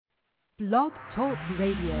Blog Talk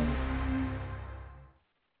Radio.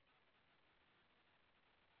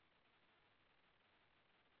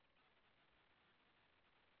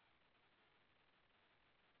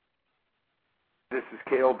 This is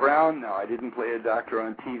Cale Brown. Now, I didn't play a doctor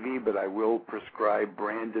on TV, but I will prescribe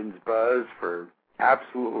Brandon's Buzz for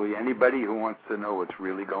absolutely anybody who wants to know what's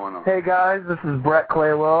really going on. Hey guys, this is Brett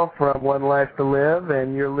Claywell from One Life to Live,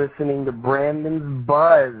 and you're listening to Brandon's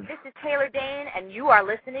Buzz. This is Taylor Dane, and you are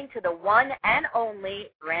listening to the one and only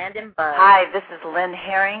Brandon Buzz. Hi, this is Lynn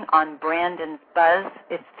Herring on Brandon's Buzz.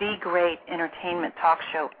 It's the great entertainment talk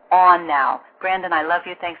show on now. Brandon, I love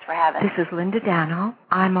you. Thanks for having me. This is Linda Dano.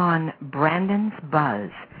 I'm on Brandon's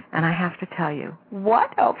Buzz, and I have to tell you,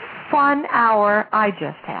 what a fun hour I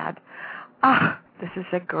just had. This is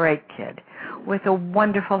a great kid with a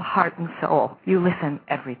wonderful heart and soul. You listen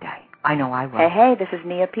every day. I know I will. Hey, this is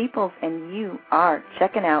Nia Peoples, and you are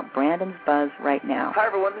checking out Brandon's Buzz right now. Hi,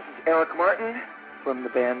 everyone. This is Eric Martin from the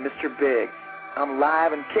band Mr. Big. I'm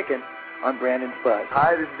live and kicking on Brandon's Buzz.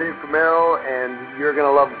 Hi, this is Dave Camaro, and you're going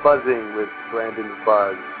to love buzzing with Brandon's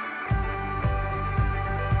Buzz.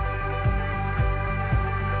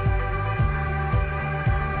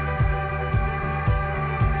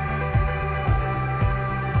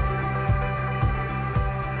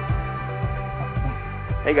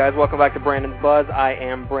 Hey guys, welcome back to Brandon's Buzz. I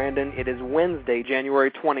am Brandon. It is Wednesday,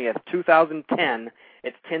 January 20th, 2010.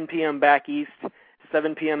 It's 10 p.m. back east,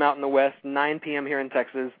 7 p.m. out in the west, 9 p.m. here in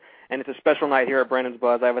Texas, and it's a special night here at Brandon's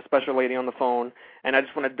Buzz. I have a special lady on the phone, and I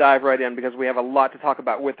just want to dive right in because we have a lot to talk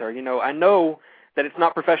about with her. You know, I know that it's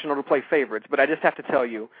not professional to play favorites, but I just have to tell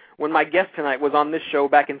you, when my guest tonight was on this show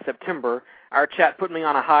back in September, our chat put me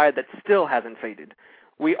on a high that still hasn't faded.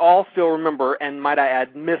 We all still remember, and might I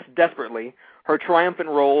add, miss desperately, her triumphant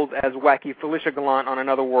roles as wacky Felicia Gallant on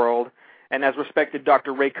Another World and as respected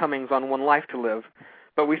Dr. Ray Cummings on One Life to Live.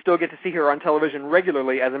 But we still get to see her on television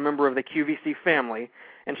regularly as a member of the QVC family,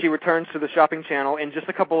 and she returns to the shopping channel in just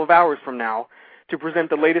a couple of hours from now to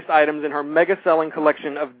present the latest items in her mega-selling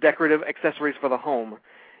collection of decorative accessories for the home.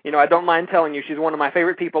 You know, I don't mind telling you she's one of my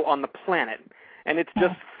favorite people on the planet, and it's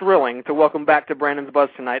just thrilling to welcome back to Brandon's Buzz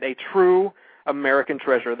tonight a true American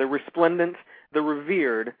treasure, the resplendent, the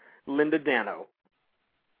revered Linda Dano.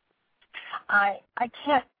 I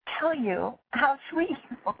can't tell you how sweet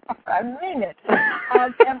you are. I mean it.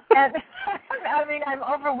 and I mean, I'm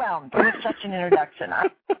overwhelmed with such an introduction.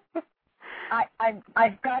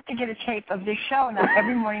 I've got to get a tape of this show now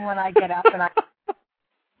every morning when I get up, and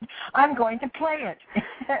I'm going to play it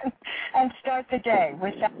and start the day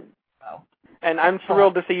with that show. And I'm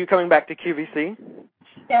thrilled to see you coming back to QVC.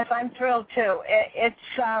 Yes, I'm thrilled too. It's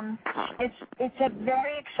a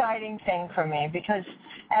very exciting thing for me because,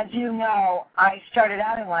 as you know, I started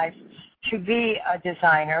out in life to be a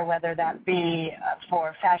designer, whether that be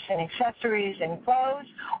for fashion accessories and clothes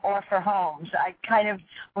or for homes. I kind of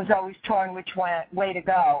was always torn which way to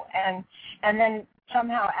go, and then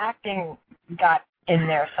somehow acting got in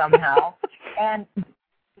there somehow and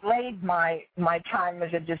delayed my time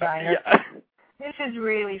as a designer. Yeah. This is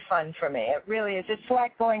really fun for me. It really is. It's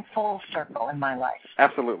like going full circle in my life.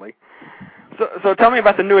 Absolutely. So tell me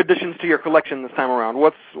about the new additions to your collection this time around.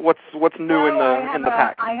 What's new in the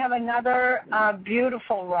pack? I have another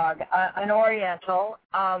beautiful rug, an Oriental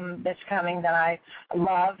that's coming that I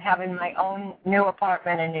love. Having my own new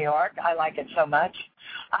apartment in New York, I like it so much.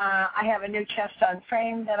 I have a new chest on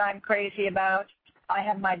frame that I'm crazy about. I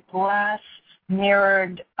have my glass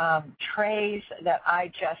mirrored trays that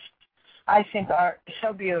I think are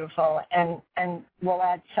so beautiful and will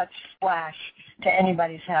add such splash to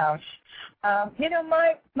anybody's house. You know,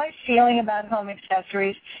 my feeling about home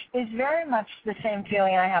accessories is very much the same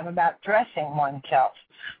feeling I have about dressing oneself,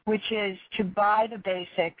 which is to buy the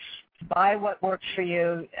basics, buy what works for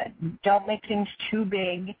you, don't make things too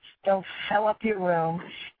big, don't fill up your room,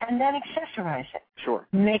 and then accessorize it. Sure.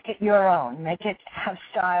 Make it your own. Make it have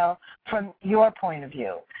style from your point of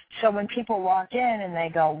view. So when people walk in and they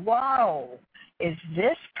go, whoa, is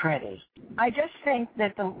this pretty? I just think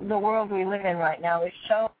that the world we live in right now is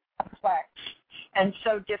so complex and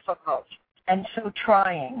so difficult and so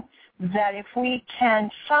trying that if we can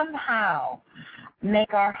somehow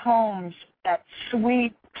make our homes that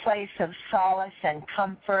sweet place of solace and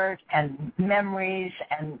comfort and memories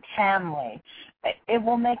and family,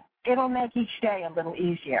 it'll make each day a little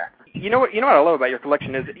easier. You know what I love about your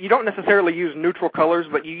collection is you don't necessarily use neutral colors,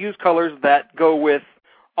 but you use colors that go with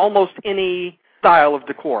almost any style of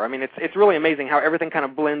decor. I mean, it's really amazing how everything kind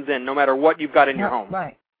of blends in no matter what you've got in your home.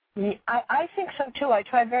 Right. I think so too. I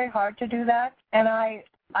try very hard to do that, and I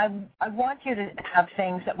I want you to have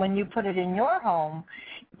things that when you put it in your home,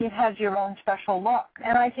 it has your own special look.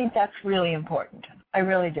 And I think that's really important. I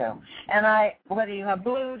really do. And whether you have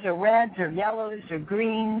blues or reds or yellows or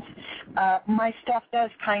greens, my stuff does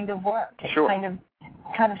kind of work. It Sure.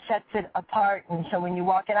 kind of sets it apart. And so when you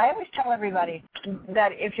walk in, I always tell everybody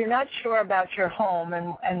that if you're not sure about your home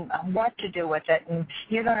and what to do with it, and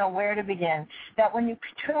you don't know where to begin, that when you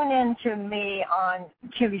tune in to me on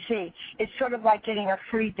QVC, it's sort of like getting a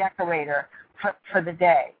free decorator for the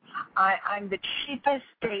day. I'm the cheapest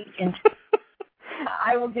date in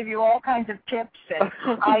I will give you all kinds of tips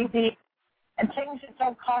and ideas and things that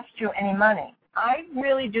don't cost you any money. I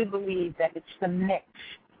really do believe that it's the mix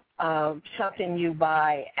of something you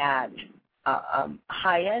buy at a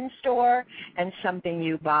high-end store and something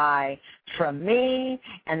you buy from me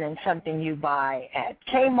and then something you buy at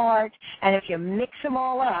Kmart. And if you mix them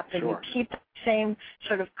all up and you keep the same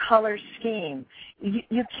sort of color scheme,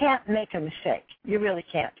 you can't make a mistake. You really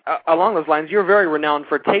can't. Along those lines, you're very renowned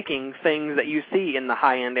for taking things that you see in the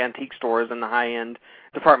high-end antique stores and the high-end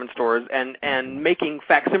department stores and making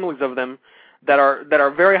facsimiles of them that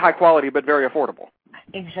are very high quality but very affordable.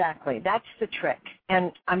 Exactly. That's the trick.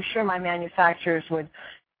 And I'm sure my manufacturers would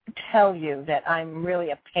tell you that I'm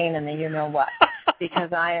really a pain in the you-know-what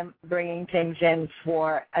because I am bringing things in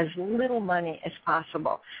for as little money as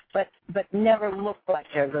possible, but never look like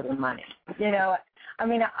they're little money. You know, I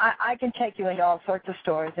mean, I can take you into all sorts of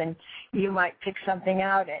stores and you might pick something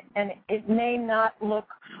out and it may not look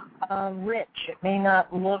rich. It may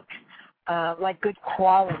not look like good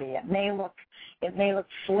quality. It may look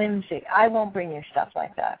flimsy. I won't bring you stuff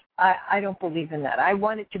like that. I don't believe in that. I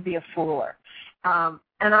want it to be a fooler.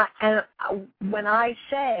 And when I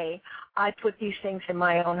say I put these things in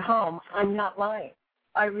my own home, I'm not lying.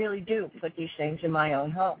 I really do put these things in my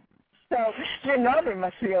own home. So you know they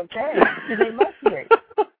must be okay. They must be.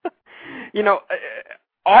 You know,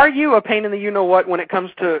 are you a pain in the you-know-what when it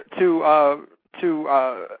comes to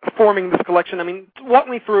forming this collection? I mean, walk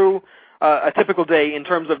me through a typical day in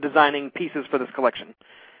terms of designing pieces for this collection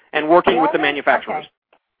and working with the manufacturers.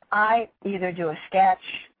 Okay. I either do a sketch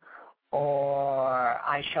or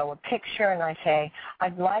I show a picture and I say,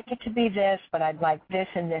 I'd like it to be this, but I'd like this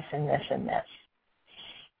and this and this and this.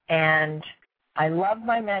 And I love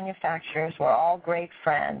my manufacturers. We're all great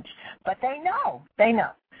friends. But they know.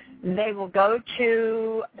 They will go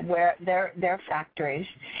to where their factories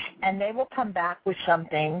and they will come back with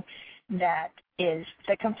something that is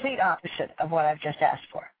the complete opposite of what I've just asked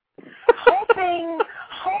for.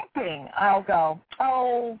 hoping I'll go,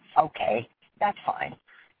 oh, okay, that's fine.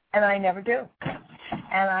 And I never do.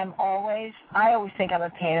 And I always think I'm a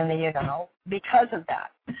pain in the you-know because of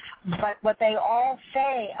that. But what they all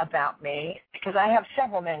say about me, because I have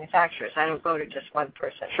several manufacturers, I don't go to just one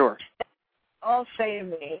person. Sure. They all say to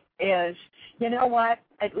me is, you know what,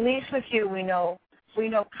 at least with you we know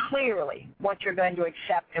clearly what you're going to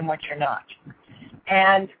accept and what you're not.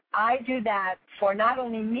 And I do that for not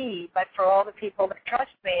only me, but for all the people that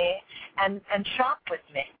trust me and shop with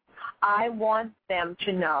me. I want them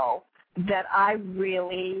to know that I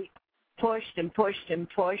really pushed and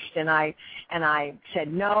I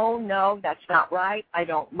said, no, that's not right. I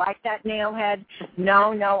don't like that nail head.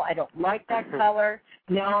 No, I don't like that color.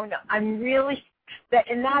 No, I'm really,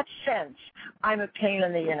 in that sense, I'm a pain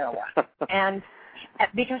in the you-know-what. And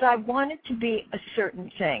because I want it to be a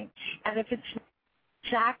certain thing. And if it's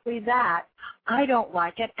exactly that, I don't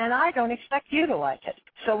like it, and I don't expect you to like it.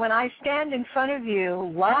 So when I stand in front of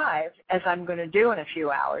you live, as I'm going to do in a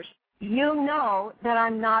few hours, you know that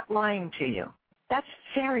I'm not lying to you. That's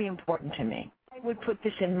very important to me. I would put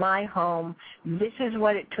this in my home. This is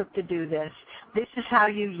what it took to do this. This is how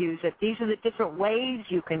you use it. These are the different ways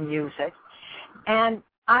you can use it. And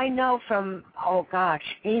I know from,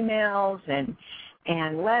 emails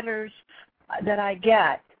and letters that I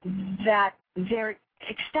get that they're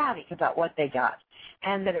ecstatic about what they got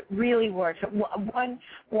and that it really works.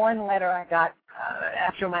 One letter I got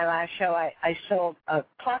after my last show, I sold a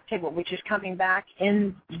clock table, which is coming back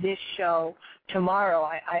in this show tomorrow.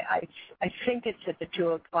 I think it's at the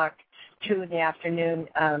 2 in the afternoon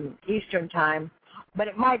Eastern time, but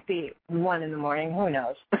it might be 1 in the morning, who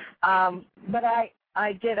knows. But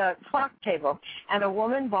I did a clock table, and a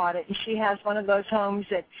woman bought it, and she has one of those homes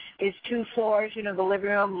that is 2 floors. You know, the living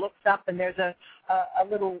room looks up, and there's a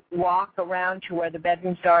little walk around to where the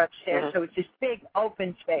bedrooms are upstairs, so it's this big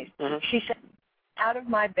open space. She said, out of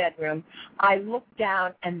my bedroom, I look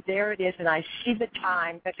down, and there it is, and I see the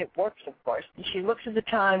time, because it works, of course. And she looks at the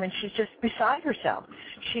time, and she's just beside herself.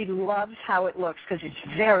 She loves how it looks because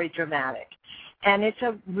it's very dramatic. And it's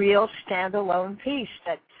a real standalone piece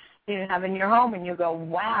that you have in your home, and you go,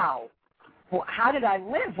 wow, how did I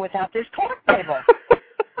live without this cork table?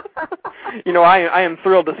 I am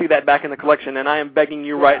thrilled to see that back in the collection, and I am begging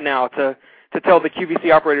you right now to tell the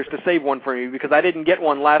QVC operators to save one for me, because I didn't get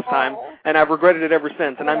one last time, and I've regretted it ever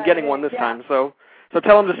since, and I'm getting one this time. So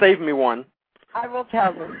tell them to save me one. I will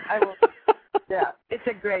tell them. I will. Yeah, it's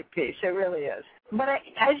a great piece. It really is. But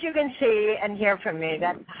as you can see and hear from me,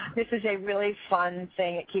 that this is a really fun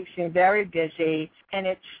thing. It keeps me very busy, and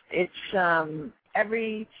it's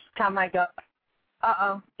every time I go.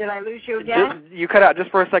 Did I lose you again? You cut out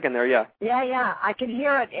just for a second there, yeah. Yeah. I can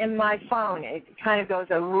hear it in my phone. It kind of goes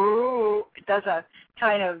it does a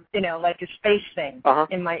kind of, like a space thing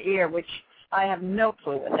in my ear, which I have no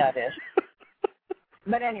clue what that is.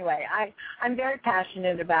 But anyway, I'm very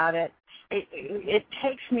passionate about it. It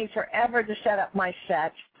takes me forever to set up my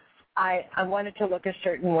set. I want it to look a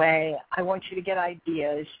certain way. I want you to get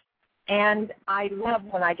ideas. And I love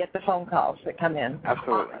when I get the phone calls that come in.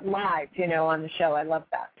 Absolutely. Live, on the show. I love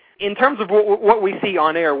that. In terms of what we see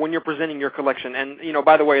on air when you're presenting your collection, and,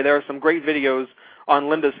 by the way, there are some great videos on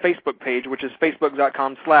Linda's Facebook page, which is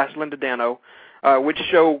facebook.com/Linda Dano, which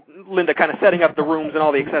show Linda kind of setting up the rooms and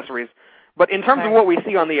all the accessories. But in terms of what we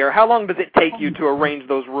see on the air, how long does it take you to arrange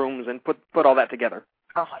those rooms and put all that together?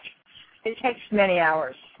 Oh, it takes many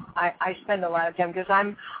hours. I spend a lot of time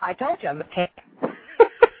because I told you I'm a pain.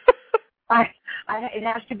 It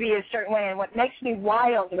has to be a certain way, and what makes me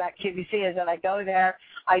wild about QVC is that I go there,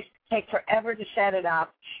 I take forever to set it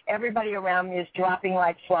up, everybody around me is dropping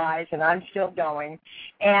like flies, and I'm still going,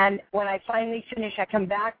 and when I finally finish, I come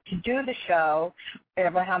back to do the show,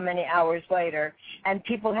 whatever how many hours later, and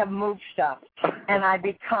people have moved stuff, and I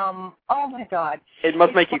become, oh my God. It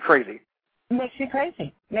must make you crazy. It makes me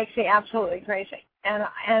crazy. Makes me absolutely crazy. And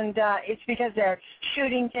it's because they're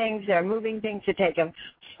shooting things, they're moving things to take a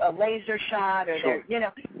laser shot, or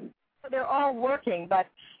they're all working. But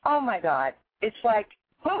oh my God, it's like,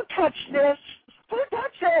 who touched this? Who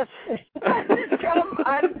touched this?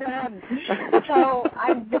 I'm done. So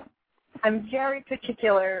I'm very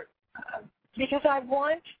particular because I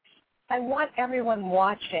want everyone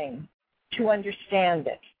watching to understand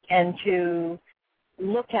it and to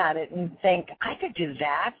look at it and think, I could do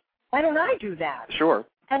that. Why don't I do that? Sure.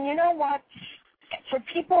 And you know what? For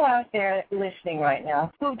people out there listening right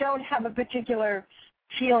now who don't have a particular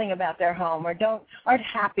feeling about their home or aren't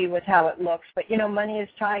happy with how it looks, but money is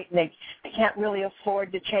tight and they can't really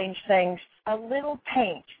afford to change things, a little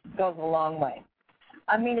paint goes a long way.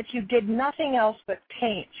 I mean, if you did nothing else but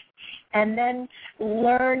paint and then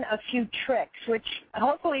learn a few tricks, which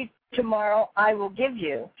hopefully tomorrow I will give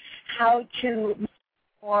you, how to make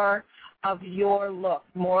more of your look,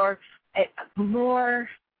 more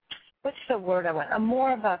what's the word I want?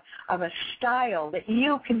 More of a style that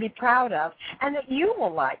you can be proud of and that you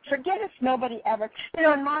will like. Forget if nobody ever,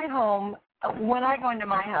 in my home, when I go into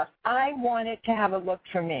my house, I want it to have a look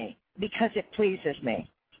for me because it pleases me.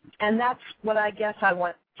 And that's what I guess I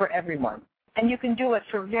want for everyone. And you can do it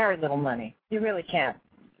for very little money. You really can.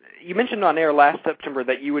 You mentioned on air last September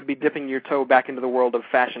that you would be dipping your toe back into the world of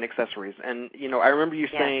fashion accessories. And, I remember you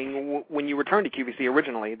saying when you returned to QVC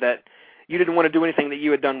originally that you didn't want to do anything that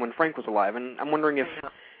you had done when Frank was alive. And I'm wondering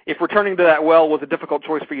if returning to that well was a difficult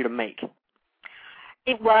choice for you to make.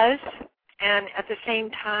 It was. And at the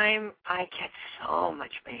same time, I get so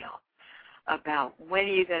much mail about when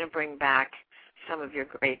are you going to bring back some of your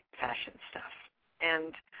great fashion stuff.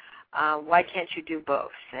 And why can't you do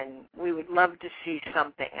both? And we would love to see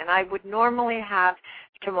something. And I would normally have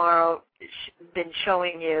tomorrow been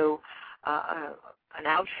showing you an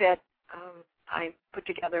outfit. I put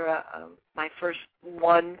together my first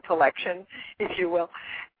one collection, if you will,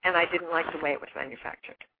 and I didn't like the way it was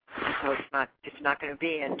manufactured. So it's not going to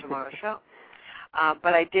be in tomorrow's show.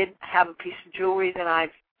 But I did have a piece of jewelry that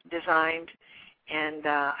I've designed, and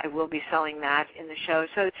I will be selling that in the show.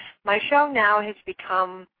 So my show now has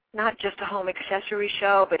become not just a home accessory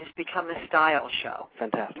show, but it's become a style show.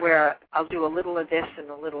 Fantastic. Where I'll do a little of this and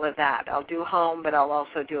a little of that. I'll do home, but I'll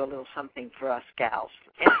also do a little something for us gals.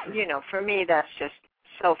 And, for me, that's just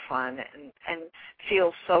so fun and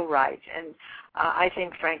feels so right. And I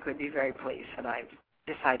think Frank would be very pleased that I've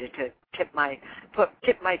decided to tip my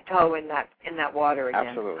toe in that water again.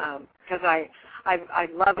 Absolutely. Because I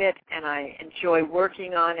love it, and I enjoy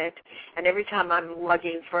working on it. And every time I'm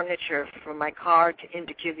lugging furniture from my car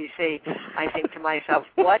into QVC, I think to myself,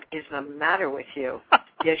 what is the matter with you?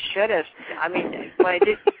 You should have. I mean, when I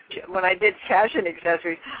did when I did fashion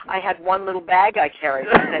accessories, I had one little bag I carried.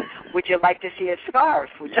 I said, would you like to see a scarf?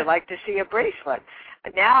 Would you like to see a bracelet?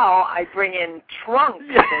 Now I bring in trunks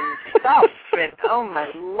and stuff, and oh my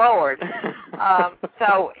Lord!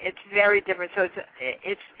 So it's very different. So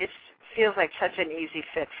it feels like such an easy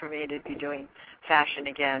fit for me to be doing fashion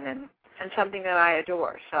again, and something that I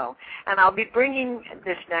adore. So, and I'll be bringing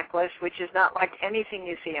this necklace, which is not like anything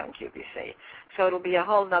you see on QVC. So it'll be a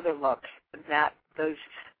whole nother look that those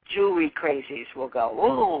jewelry crazies will go,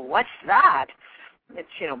 ooh, what's that? It's,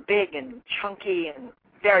 big and chunky and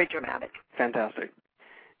very dramatic. Fantastic.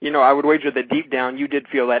 I would wager that deep down you did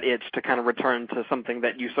feel that itch to kind of return to something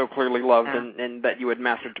that you so clearly loved and that you had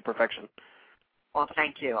mastered to perfection. Well,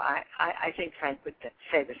 thank you. I think Frank would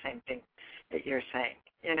say the same thing that you're saying.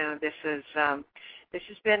 This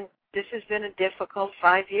has been a difficult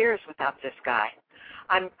 5 years without this guy.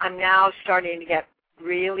 I'm now starting to get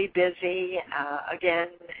really busy again,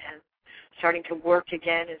 and starting to work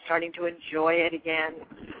again, and starting to enjoy it again.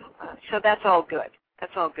 So that's all good.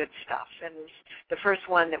 That's all good stuff. And the first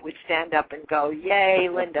one that would stand up and go, yay,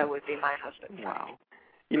 Linda, would be my husband. Wow.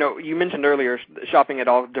 You mentioned earlier shopping at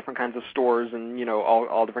all different kinds of stores and,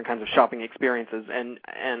 all different kinds of shopping experiences. And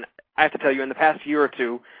I have to tell you, in the past year or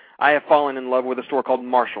two, I have fallen in love with a store called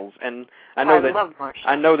Marshall's. And I know love Marshall's.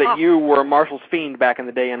 I know that you were a Marshall's fiend back in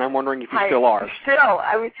the day, and I'm wondering if you still are.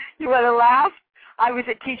 You want to laugh? I was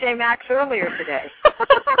at TJ Maxx earlier today.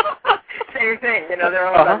 Same thing. They're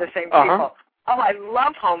all about the same people. Oh, I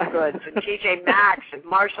love Home Goods and TJ Maxx and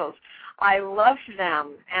Marshall's. I love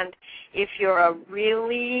them. And if you're a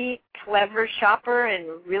really clever shopper and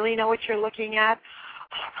really know what you're looking at,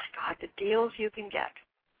 oh, my God, the deals you can get.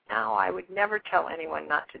 Now, I would never tell anyone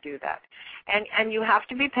not to do that. And you have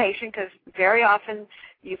to be patient, because very often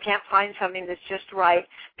you can't find something that's just right,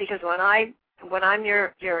 because when I'm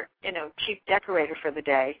your chief decorator for the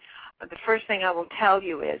day, the first thing I will tell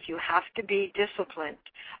you is you have to be disciplined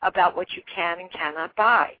about what you can and cannot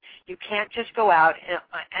buy. You can't just go out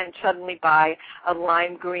and suddenly buy a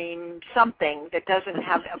lime green something that doesn't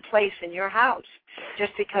have a place in your house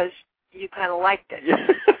just because you kind of liked it.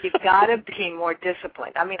 You've got to be more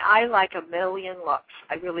disciplined. I mean, I like a million looks.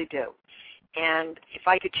 I really do. And if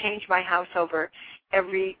I could change my house over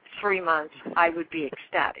every 3 months, I would be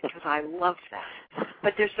ecstatic, because I love that.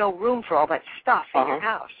 But there's no room for all that stuff in your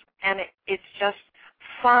house. And it's just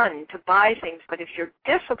fun to buy things, but if you're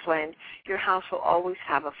disciplined, your house will always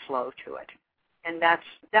have a flow to it. And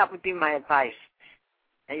that would be my advice.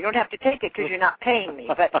 And you don't have to take it because you're not paying me,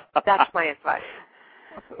 but that's my advice.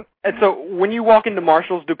 And so when you walk into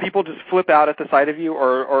Marshall's, do people just flip out at the sight of you,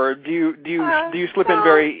 or do you slip in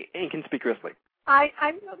very inconspicuously? I'm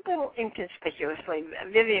a little inconspicuously.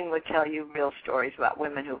 Vivian would tell you real stories about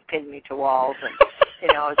women who pinned me to walls and,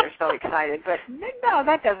 they're so excited. But no,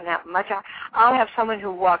 that doesn't happen much. I'll have someone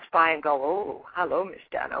who walks by and go, oh, hello, Miss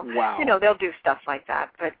Dano. Wow. They'll do stuff like that.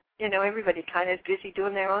 But, everybody kind of is busy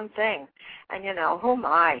doing their own thing. And, who am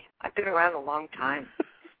I? I've been around a long time,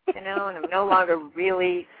 and I'm no longer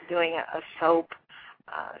really doing a soap,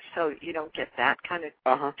 so you don't get that kind of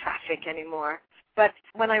traffic anymore. But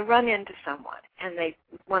when I run into someone and they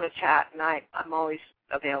want to chat, and I'm always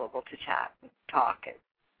available to chat and talk and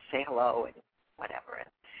say hello and whatever.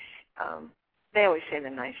 And they always say the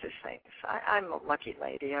nicest things. I'm a lucky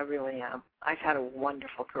lady. I really am. I've had a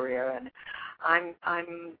wonderful career, and I'm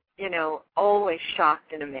always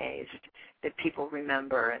shocked and amazed that people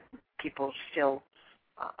remember and people still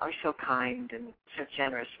are so kind and so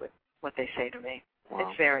generous with what they say to me. Wow.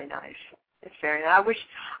 It's very nice. It's very nice.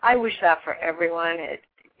 I wish that for everyone.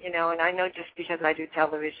 And I know just because I do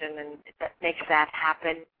television and that makes that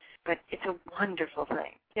happen, but it's a wonderful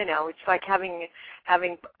thing. It's like having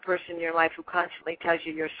a person in your life who constantly tells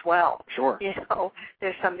you you're swell. Sure.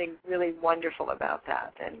 There's something really wonderful about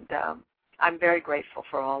that, and I'm very grateful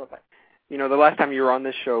for all of it. The last time you were on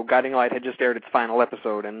this show, Guiding Light had just aired its final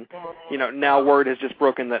episode, and, now word has just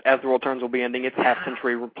broken that As the World Turns will be ending its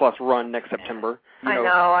half-century-plus run next September. I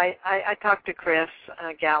know. I talked to Chris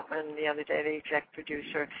Galtman the other day, the exec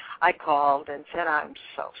producer. I called and said, I'm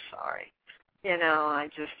so sorry.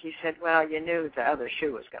 He said, well, you knew the other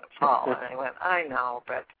shoe was going to fall. And I went, I know,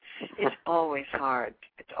 but it's always hard.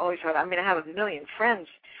 It's always hard. I mean, I have a million friends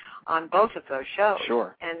on both of those shows.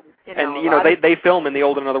 Sure. And they film in the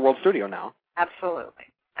old Another World studio now. Absolutely.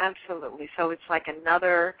 So it's like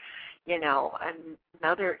another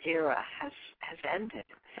era has ended.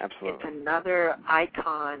 Absolutely. It's another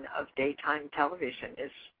icon of daytime television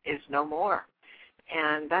is no more.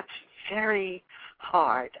 And that's very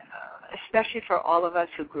hard, especially for all of us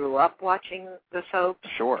who grew up watching the soaps.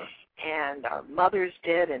 Sure. and our mothers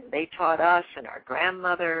did, and they taught us, and our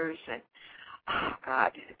grandmothers, and oh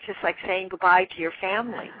God, it's just like saying goodbye to your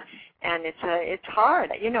family, and it's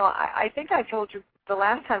hard. You know, I think I told you the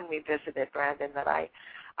last time we visited, Brandon, that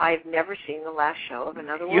I've never seen the last show of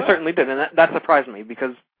Another World. You certainly did, and that surprised me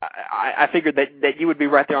because I figured that you would be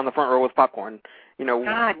right there on the front row with popcorn. You know.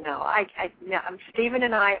 God, no. Stephen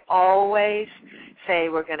and I always say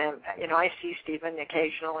we're going to, you know, I see Stephen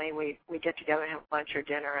occasionally. We get together and have lunch or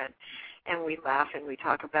dinner, and we laugh and we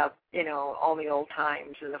talk about, you know, all the old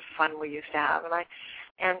times and the fun we used to have.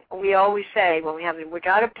 And we always say when we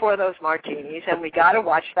got to pour those martinis and we got to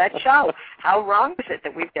watch that show. How wrong is it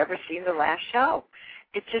that we've never seen the last show?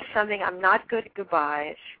 It's just something. I'm not good at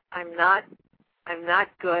goodbyes. I'm not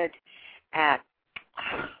good at,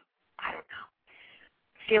 I don't know,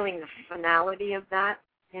 feeling the finality of that.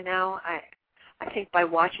 You know, I think by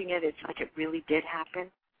watching it, it's like it really did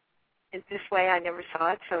happen. In this way, I never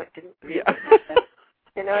saw it, so it didn't really happen.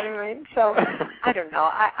 You know what I mean? So, I don't know.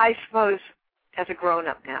 I suppose as a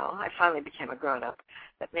grown-up now, I finally became a grown-up,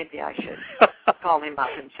 that maybe I should call him up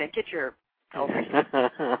and say, get your over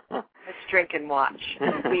here. Let's drink and watch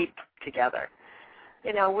and weep together.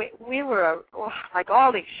 You know, we were, like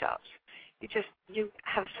all these shows, you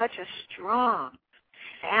have such a strong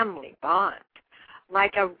family bond,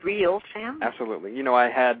 like a real family. Absolutely. You know, I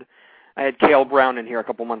had Cale Brown in here a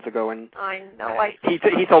couple months ago, and I know.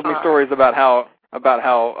 He told me stories about how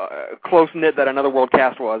close knit that Another World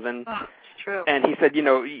cast was, and it's true. And he said, you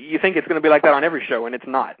know, you think it's going to be like that on every show, and it's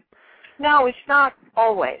not. No, it's not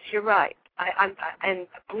always. You're right. And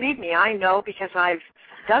believe me, I know because I've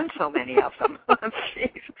done so many of them.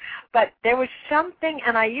 But there was something,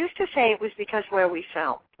 and I used to say it was because where we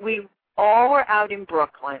filmed. We all were out in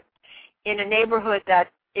Brooklyn in a neighborhood that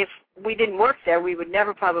if we didn't work there, we would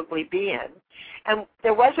never probably be in. And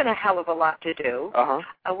there wasn't a hell of a lot to do.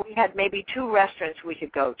 We had maybe 2 restaurants we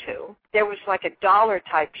could go to. There was like a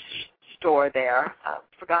dollar-type store there. I've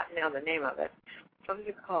forgotten now the name of it. What was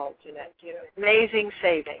it called, Jeanette? You know, Amazing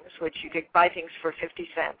Savings, which you could buy things for 50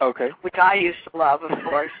 cents. Okay. Which I used to love, of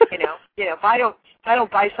course. you know, if I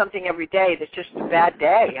don't buy something every day, that's just a bad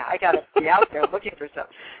day. I got to be out there looking for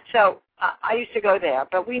something. So I used to go there,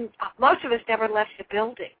 but most of us never left the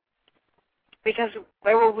building because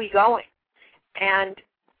where were we going? And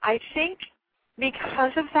I think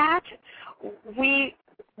because of that, we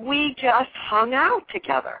just hung out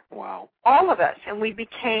together. Wow. All of us, and we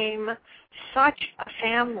became such a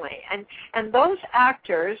family. And those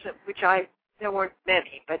actors, there weren't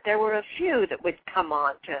many, but there were a few that would come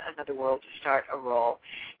on to Another World to start a role.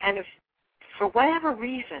 And if, for whatever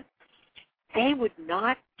reason, they would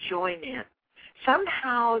not join in.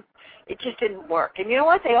 Somehow it just didn't work. And you know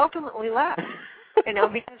what? They ultimately left, you know,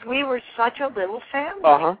 because we were such a little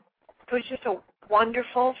family. It was just a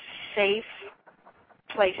wonderful, safe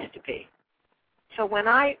place to be. So when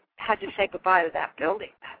I had to say goodbye to that building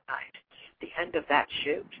that night, the end of that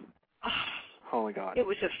shoot, holy God, it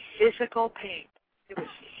was a physical pain. It was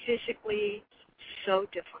physically so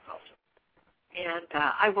difficult. And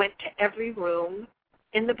I went to every room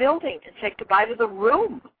in the building and said goodbye to the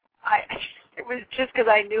room. It was just because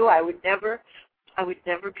I knew I would never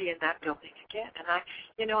be in that building again.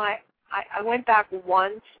 And I went back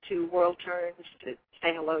once to World Turns to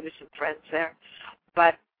say hello to some friends there.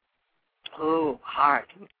 But, hard.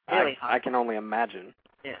 Really hard. I can only imagine.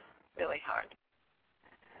 Yeah, really hard.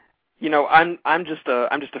 You know, I'm just a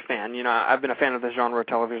fan. You know, I've been a fan of this genre of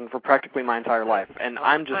television for practically my entire life, and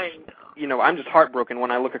I'm just heartbroken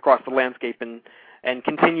when I look across the landscape and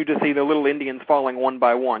continue to see the little Indians falling one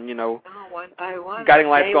by one. You know, one by one. Guiding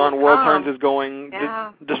Light's gone. World Turns is going.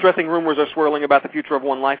 Yeah. Distressing rumors are swirling about the future of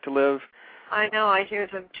One Life to Live. I know, I hear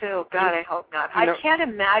them too. God, I hope not. I can't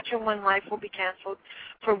imagine One Life will be canceled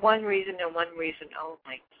for one reason and one reason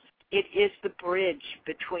only. It is the bridge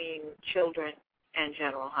between children and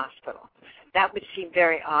General Hospital. That would seem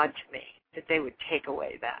very odd to me, that they would take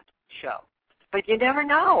away that show. But you never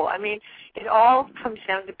know. I mean, it all comes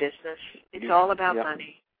down to business. It's all about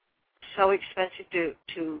money. So expensive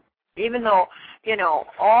to even though, you know,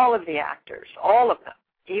 all of the actors, all of them,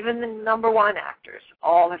 even the number 1 actors,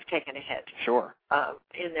 all have taken a hit. Sure.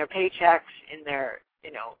 In their paychecks, in their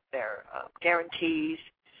guarantees.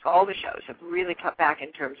 All the shows have really cut back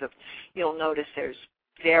in terms of, you'll notice there's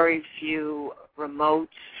very few remotes,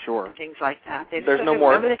 and things like that. There's no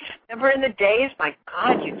more. Remember in the days, my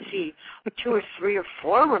God, you'd see 2 or 3 or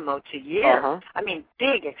 4 remotes a year. I mean,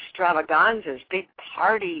 big extravaganzas, big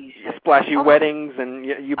parties. Splashy weddings, and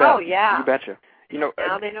you bet. Oh, yeah. You betcha.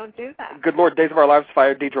 Now they don't do that. Good Lord, Days of Our Lives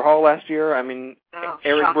fired Deidre Hall last year. I mean,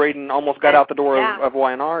 Eric shocking. Braden almost got out the door of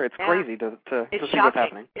Y&R. It's crazy to see what's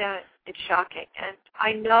happening. Yeah, it's shocking. And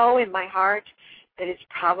I know in my heart that it's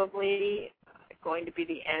probably going to be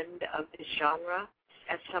the end of this genre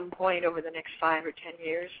at some point over the next 5 or 10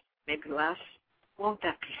 years, maybe less. Won't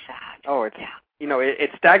that be sad? Oh, it's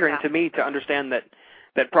it's staggering to me to understand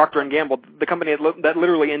that Procter & Gamble, the company that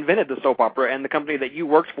literally invented the soap opera and the company that you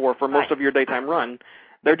worked for most of your daytime run,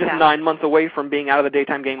 they're just 9 months away from being out of the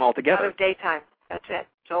daytime game altogether. Out of daytime. That's it.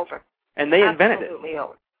 It's over. And they invented it. Absolutely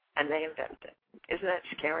over. And they invented it. Isn't that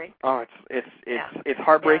scary? Oh, it's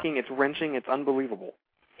heartbreaking. It's wrenching. It's unbelievable.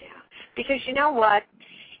 Yeah. Because you know what?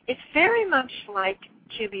 It's very much like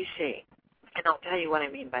QVC. And I'll tell you what I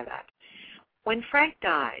mean by that. When Frank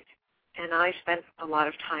died, and I spent a lot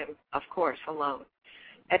of time, of course, alone,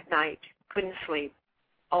 at night, couldn't sleep,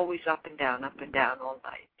 always up and down all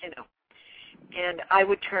night, And I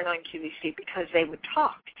would turn on QVC because they would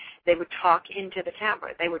talk. They would talk into the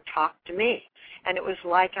camera. They would talk to me. And it was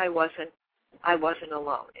like I wasn't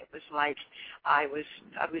alone. It was like I was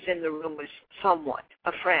in the room with someone,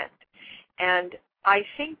 a friend. And I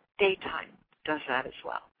think daytime does that as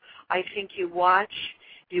well. I think you watch,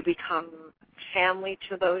 you become family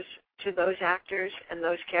to those actors and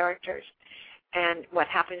those characters, and what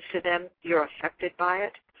happens to them, you're affected by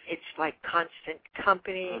it. It's like constant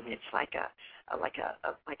company. Mm-hmm. It's like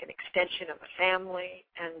an extension of a family,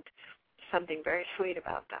 and something very sweet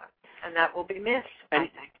about that. And that will be missed, I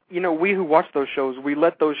think. We who watch those shows, we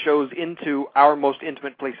let those shows into our most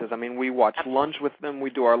intimate places. I mean, we watch lunch with them. We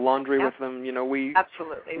do our laundry with them.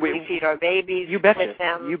 Absolutely. We feed our babies with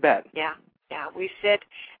them. You bet. Yeah. Yeah, we sit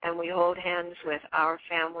and we hold hands with our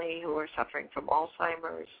family who are suffering from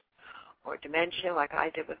Alzheimer's or dementia, like I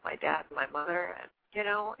did with my dad and my mother,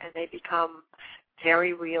 and they become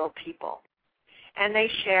very real people. And they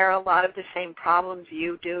share a lot of the same problems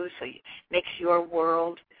you do, so it makes your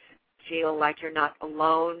world feel like you're not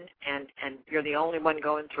alone and you're the only one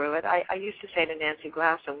going through it. I used to say to Nancy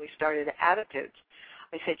Glass when we started Attitudes,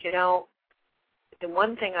 I said, the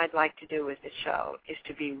one thing I'd like to do with the show is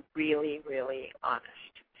to be really, really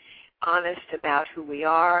honest about who we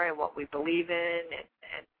are and what we believe in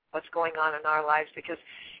and what's going on in our lives, because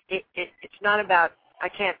it's not about, I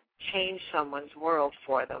can't change someone's world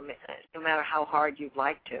for them, no matter how hard you'd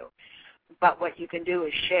like to. But what you can do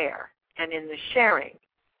is share, and in the sharing,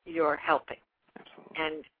 you're helping.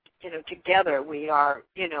 Absolutely. And, together we are,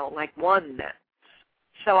 like one then.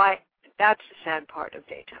 So that's the sad part of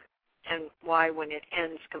daytime. And why, when it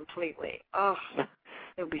ends completely,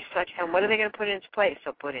 it'll be such. And what are they going to put in its place?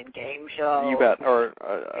 They'll put in game shows. You bet. Or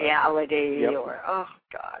reality. Yep. Or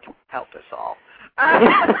God, help us all.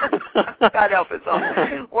 God help us all.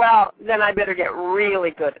 Well, then I better get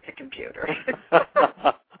really good at the computer.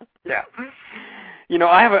 Yeah.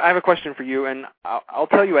 I have a question for you, and I'll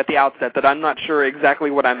tell you at the outset that I'm not sure exactly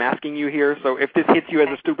what I'm asking you here. So if this hits you as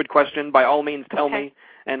a stupid question, by all means, tell me,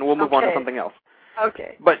 and we'll move on to something else.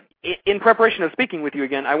 Okay. But in preparation of speaking with you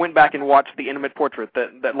again, I went back and watched the intimate portrait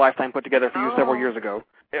that Lifetime put together for you several years ago.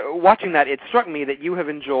 Watching that, it struck me that you have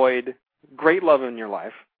enjoyed great love in your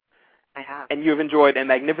life. I have. And you have enjoyed a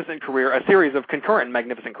magnificent career, a series of concurrent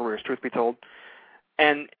magnificent careers, truth be told.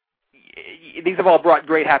 And these have all brought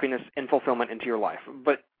great happiness and fulfillment into your life.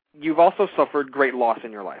 But you've also suffered great loss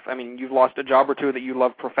in your life. I mean, you've lost a job or two that you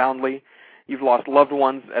love profoundly. You've lost loved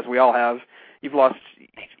ones, as we all have. You've lost...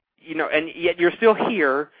 and yet you're still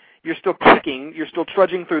here, you're still kicking, you're still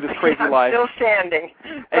trudging through this crazy life. I'm still standing.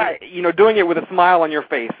 Right. And, doing it with a smile on your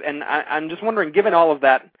face. And I'm just wondering, given all of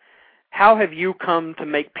that, how have you come to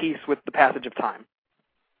make peace with the passage of time?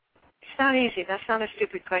 It's not easy. That's not a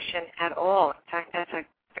stupid question at all. In fact, that's a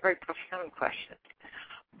very profound question.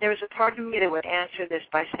 There's a part of me that would answer this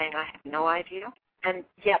by saying I have no idea, and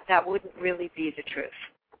yet that wouldn't really be the truth.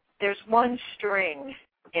 There's one string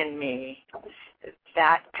in me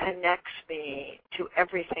that connects me to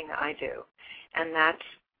everything I do, and that's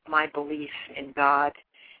my belief in God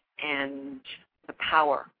and the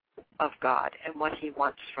power of God and what He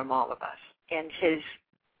wants from all of us and His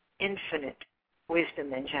infinite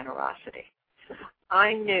wisdom and generosity.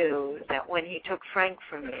 I knew that when He took Frank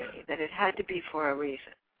from me, that it had to be for a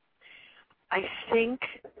reason. I think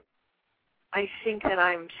that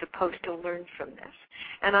I'm supposed to learn from this,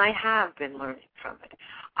 and I have been learning from it.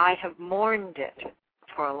 I have mourned it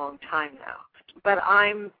for a long time now, but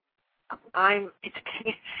I'm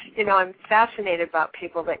fascinated about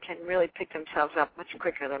people that can really pick themselves up much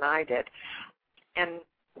quicker than I did, and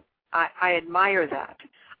I admire that.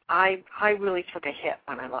 I really took a hit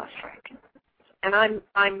when I lost Frank, and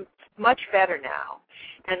I'm much better now.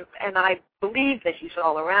 And I believe that he's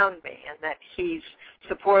all around me and that he's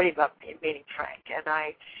supportive of me, meaning Frank.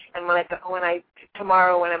 And when I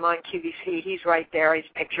tomorrow when I'm on QVC, he's right there. His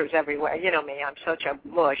pictures everywhere. You know me, I'm such a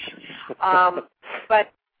mush.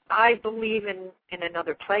 But I believe in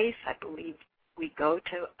another place. I believe we go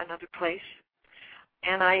to another place.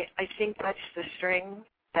 And I think that's the string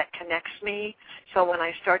that connects me. So when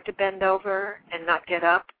I start to bend over and not get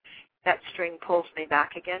up, that string pulls me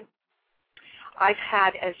back again. I've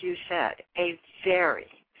had, as you said, a very,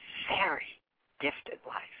 very gifted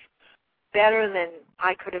life. Better than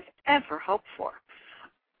I could have ever hoped for.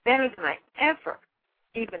 Better than I ever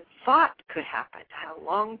even thought could happen. I had a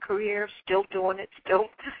long career, still doing it,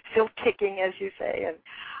 still kicking, as you say, and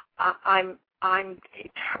I'm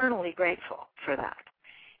eternally grateful for that.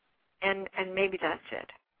 And maybe that's it.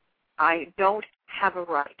 I don't have a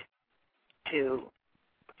right to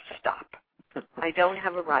stop. I don't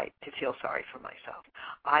have a right to feel sorry for myself.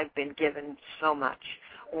 I've been given so much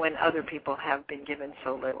when other people have been given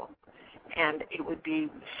so little. And it would be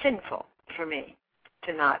sinful for me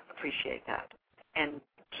to not appreciate that and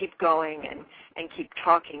keep going and keep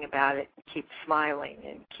talking about it, keep smiling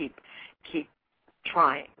and keep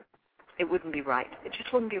trying. It wouldn't be right. It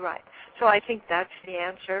just wouldn't be right. So I think that's the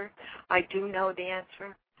answer. I do know the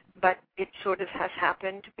answer, but it sort of has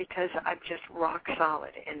happened because I'm just rock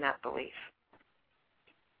solid in that belief.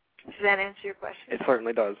 Does that answer your question? It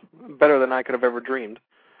certainly does. Better than I could have ever dreamed.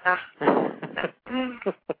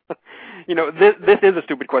 You know, this is a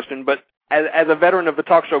stupid question, but as a veteran of the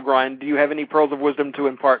talk show grind, do you have any pearls of wisdom to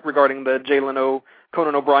impart regarding the Jay Leno,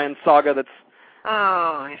 Conan O'Brien saga that's...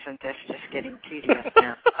 Oh, isn't this just getting tedious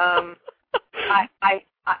now?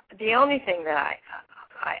 The only thing that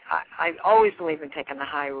I always believe in taking the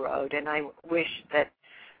high road, and I wish that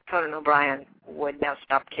Conan O'Brien would now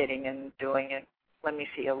stop kidding and doing it. Let me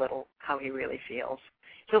see a little how he really feels.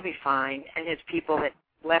 He'll be fine, and his people that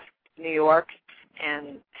left New York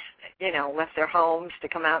and, you know, left their homes to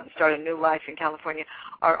come out and start a new life in California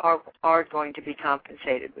are going to be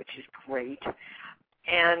compensated, which is great.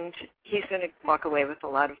 And he's going to walk away with a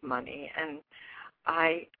lot of money, and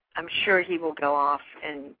I'm sure he will go off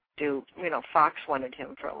and do, you know, Fox wanted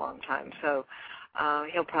him for a long time, so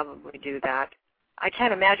he'll probably do that. I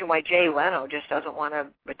can't imagine why Jay Leno just doesn't want to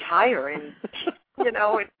retire and, you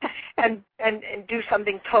know, and do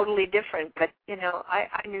something totally different. But, you know, I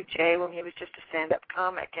knew Jay when he was just a stand-up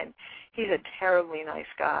comic, and he's a terribly nice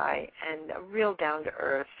guy and a real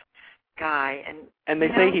down-to-earth guy. And they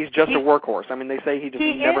say he's just a workhorse. I mean, they say he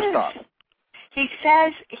never stops. He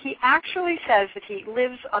actually says that he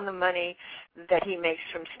lives on the money that he makes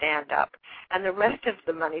from stand-up, and the rest of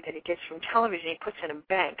the money that he gets from television he puts in a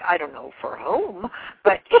bank. I don't know for whom,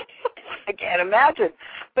 but I can't imagine.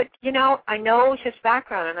 But, you know, I know his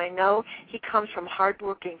background, and I know he comes from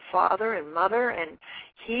hard-working father and mother, and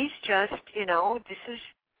he's just, you know,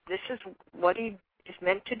 this is what he is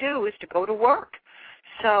meant to do, is to go to work.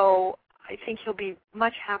 So I think he'll be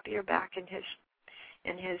much happier back in his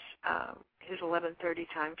 11:30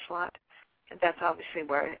 time slot. And that's obviously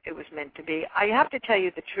where it was meant to be. I have to tell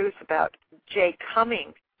you the truth about Jay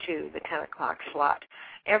coming to the 10 o'clock slot.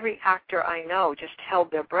 Every actor I know just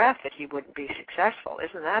held their breath that he wouldn't be successful.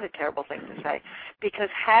 Isn't that a terrible thing to say? Because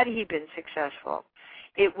had he been successful,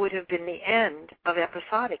 it would have been the end of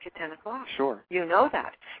episodic at 10 o'clock. Sure. You know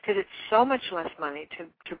that. Because it's so much less money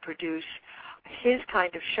to produce his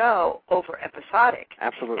kind of show over episodic.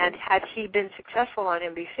 Absolutely. And had he been successful on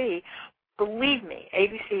NBC, believe me,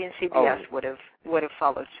 ABC and CBS would have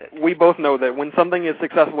followed suit. We both know that when something is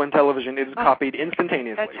successful in television, it is copied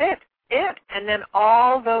instantaneously. That's it. And then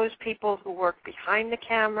all those people who work behind the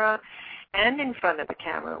camera and in front of the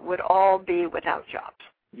camera would all be without jobs.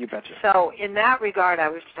 You betcha. So in that regard, I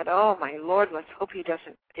was said, oh my Lord, let's hope this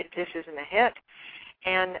isn't a hit.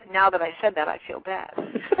 And now that I said that, I feel bad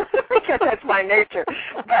because that's my nature.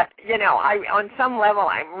 But you know, on some level,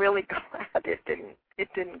 I'm really glad it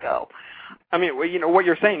didn't go. I mean, you know, what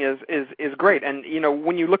you're saying is great. And you know,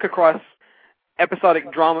 when you look across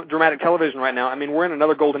episodic dramatic television right now, I mean, we're in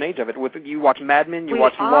another golden age of it. You watch Mad Men, you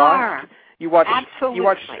watch Lost, you watch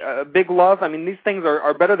Big Love. I mean, these things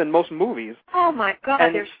are better than most movies. Oh my God,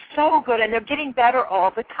 they're so good, and they're getting better all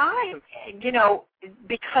the time. You know,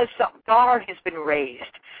 because the bar has been raised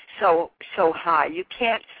so high. You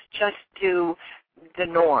can't just do the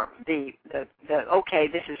norm, the okay,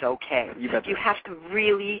 this is okay. You have to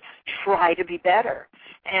really try to be better.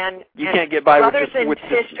 And you can't get by Brothers with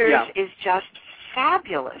and Sisters is just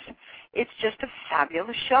fabulous. It's just a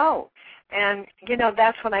fabulous show. And, you know,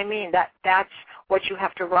 that's what I mean. That's what you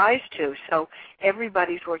have to rise to. So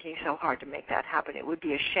everybody's working so hard to make that happen. It would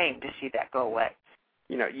be a shame to see that go away.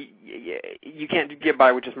 you can't get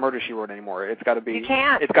by with just Murder, She Wrote anymore. It's got to be. You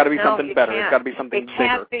can't. It's got to be No, something better. Can't. It's got to be something bigger. It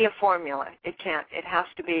can't be a formula. It can't. It has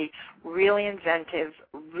to be really inventive,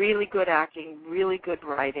 really good acting, really good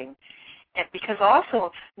writing. And because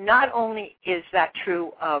also, not only is that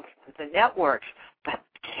true of the networks, but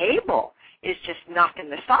cable is just knocking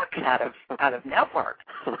the socks out of network.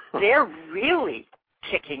 They're really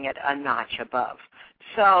kicking it a notch above.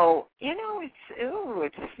 So, it's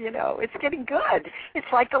getting good. It's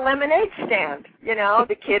like a lemonade stand.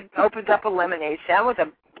 The kid opens up a lemonade stand with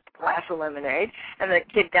a glass of lemonade, and the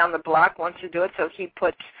kid down the block wants to do it, so he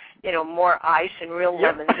puts, more ice and real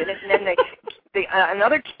lemons in it, and then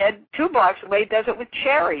another kid 2 blocks away does it with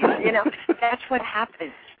cherries. That's what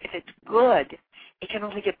happens. If it's good, it can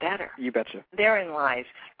only get better. You betcha. Therein lies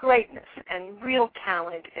greatness and real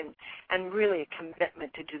talent and really a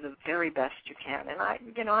commitment to do the very best you can. And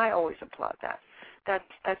I always applaud that.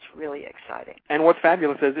 That's really exciting. And what's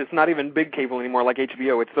fabulous is it's not even big cable anymore like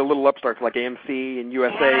HBO. It's the little upstarts like AMC and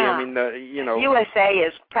USA. Yeah. I mean, USA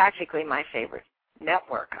is practically my favorite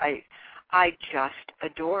network. I just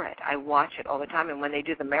adore it. I watch it all the time. And when they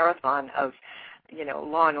do the marathon of,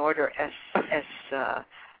 Law and Order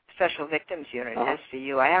Special Victims Unit,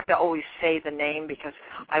 SVU. I have to always say the name because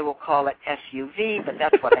I will call it SUV, but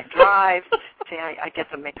that's what I drive. See, I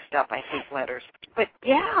get them mixed up. I hate letters. But,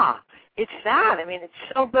 yeah, it's that. I mean, it's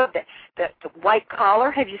so good. The White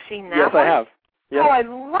Collar, have you seen that Yes, one? I have. Yes. Oh, I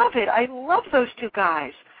love it. I love those 2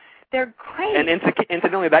 guys. They're great. And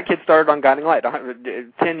incidentally, that kid started on Guiding Light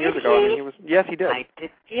 10 years ago. I mean, yes, he did. I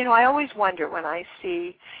did. I always wonder when I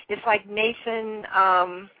see, it's like Nathan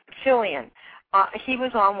Fillion. He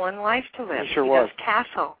was on One Life to Live. He sure was. Does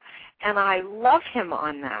Castle. And I love him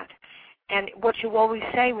on that. And what you always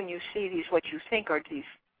say when you see these, what you think are these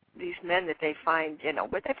men that they find,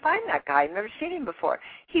 where they find that guy. I've never seen him before.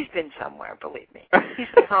 He's been somewhere, believe me. He's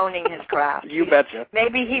been honing his craft. You betcha.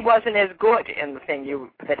 Maybe he wasn't as good in the thing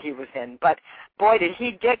that he was in, but boy, did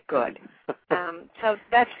he get good. So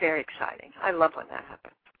that's very exciting. I love when that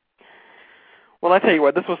happens. Well, I tell you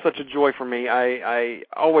what, this was such a joy for me. I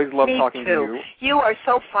always love talking to you. You are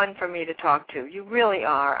so fun for me to talk to. You really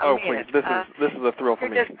are. Oh, please, this is a thrill for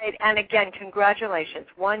me. You're just great. And again, congratulations,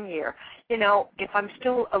 1 year. If I'm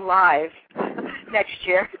still alive next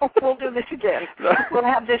year, we'll do this again. We'll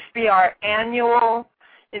have this be our annual,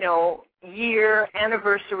 year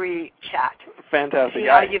anniversary chat. Fantastic. See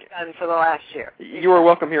how you've done for the last year. You are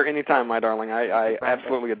welcome here anytime, my darling. I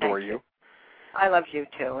absolutely adore you. I love you,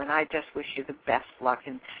 too, and I just wish you the best luck.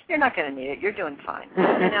 And you're not going to need it. You're doing fine.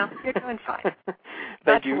 You're doing fine.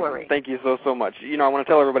 Thank you. Worry. Thank you so much. I want to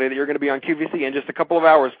tell everybody that you're going to be on QVC in just a couple of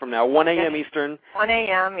hours from now, 1 a.m. Eastern. 1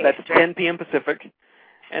 a.m. Eastern. That's 10 p.m. Pacific.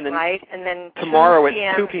 And then right, and then tomorrow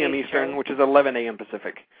at 2 p.m. Eastern, which is 11 a.m.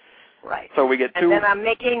 Pacific. Right. So we get 2. And then I'm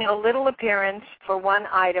making a little appearance for one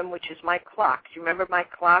item, which is my clock. Do you remember my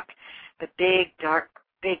clock? The big, dark,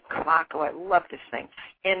 big clock. Oh, I love this thing.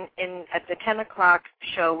 At the 10 o'clock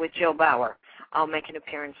show with Jill Bauer, I'll make an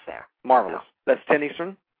appearance there. Marvelous. That's 10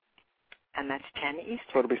 Eastern? And that's 10 Eastern.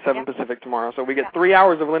 So it'll be 7 Pacific tomorrow. So we get 3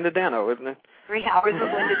 hours of Linda Dano, isn't it? 3 hours of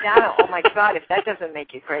Linda Dano. Oh, my God, if that doesn't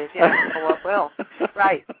make you crazy, I don't know what will.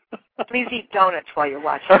 Right. Please eat donuts while you're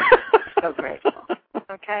watching. So grateful.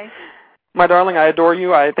 Okay? My darling, I adore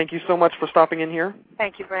you. I thank you so much for stopping in here.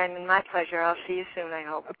 Thank you, Brandon. My pleasure. I'll see you soon, I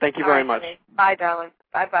hope. Thank you very much. Honey. Bye, darling.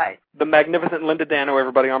 Bye-bye. The magnificent Linda Dano,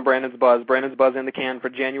 everybody, on Brandon's Buzz. Brandon's Buzz in the can for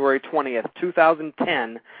January 20th,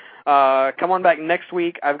 2010. Come on back next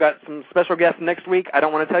week. I've got some special guests next week. I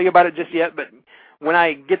don't want to tell you about it just yet, but when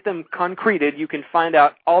I get them concreted, you can find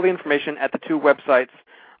out all the information at the 2 websites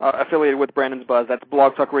affiliated with Brandon's Buzz. That's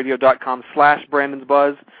blogtalkradio.com/Brandon's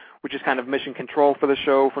Buzz, which is kind of mission control for the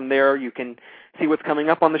show. From there, you can see what's coming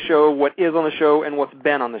up on the show, what is on the show, and what's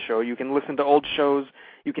been on the show. You can listen to old shows.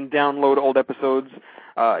 You can download old episodes.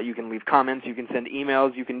 You can leave comments. You can send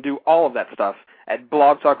emails. You can do all of that stuff at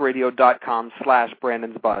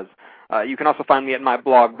blogtalkradio.com/Brandon's Buzz. You can also find me at my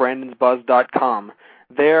blog, brandonsbuzz.com.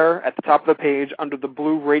 There, at the top of the page, under the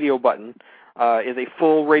blue radio button, is a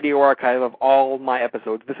full radio archive of all my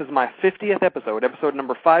episodes. This is my 50th episode, episode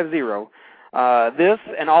number 50. This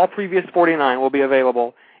and all previous 49 will be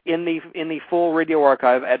available in the full radio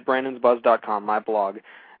archive at brandonsbuzz.com, my blog.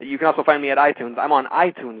 You can also find me at iTunes. I'm on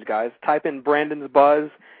iTunes, guys. Type in Brandon's Buzz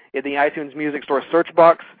in the iTunes Music Store search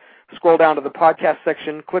box. Scroll down to the podcast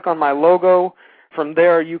section. Click on my logo. From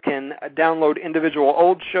there, you can download individual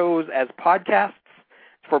old shows as podcasts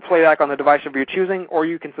for playback on the device of your choosing, or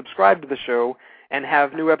you can subscribe to the show and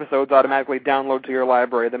have new episodes automatically download to your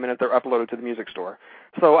library the minute they're uploaded to the music store.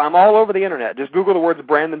 So I'm all over the Internet. Just Google the words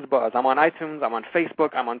Brandon's Buzz. I'm on iTunes. I'm on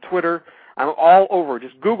Facebook. I'm on Twitter. I'm all over.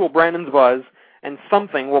 Just Google Brandon's Buzz, and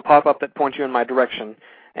something will pop up that points you in my direction.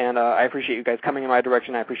 And I appreciate you guys coming in my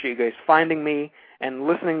direction. I appreciate you guys finding me and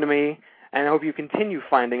listening to me, and I hope you continue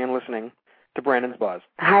finding and listening to Brandon's Buzz.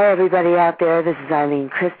 Hi, everybody out there. This is Eileen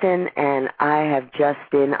Kristen, and I have just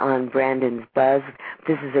been on Brandon's Buzz.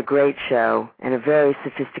 This is a great show and a very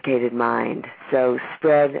sophisticated mind. So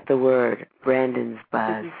spread the word, Brandon's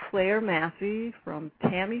Buzz. This is Claire Massey from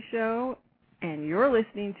Tammy Show, and you're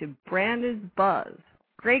listening to Brandon's Buzz.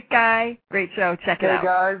 Great guy, great show. Check it out. Hey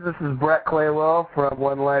guys, this is Brett Claywell from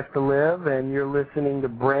One Life to Live, and you're listening to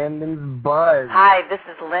Brandon's Buzz. Hi, this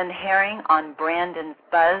is Lynn Herring on Brandon's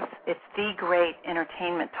Buzz. It's the great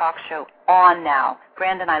entertainment talk show on now.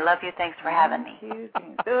 Brandon, I love you. Thanks for having me.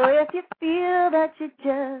 So if you feel that you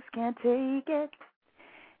just can't take it,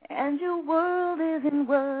 and your world isn't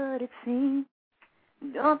what it seems,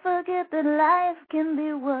 don't forget that life can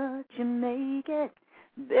be what you make it.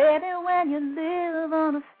 Baby, when you live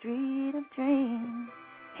on a street of dreams.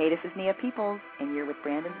 Hey, this is Nia Peoples, and you're with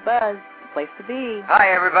Brandon's Buzz, the place to be.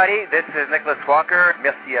 Hi, everybody. This is Nicholas Walker.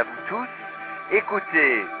 Merci à vous tous.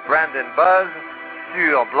 Écoutez Brandon Buzz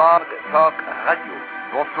sur Blog Talk Radio.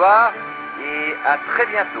 Bonsoir et à très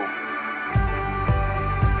bientôt.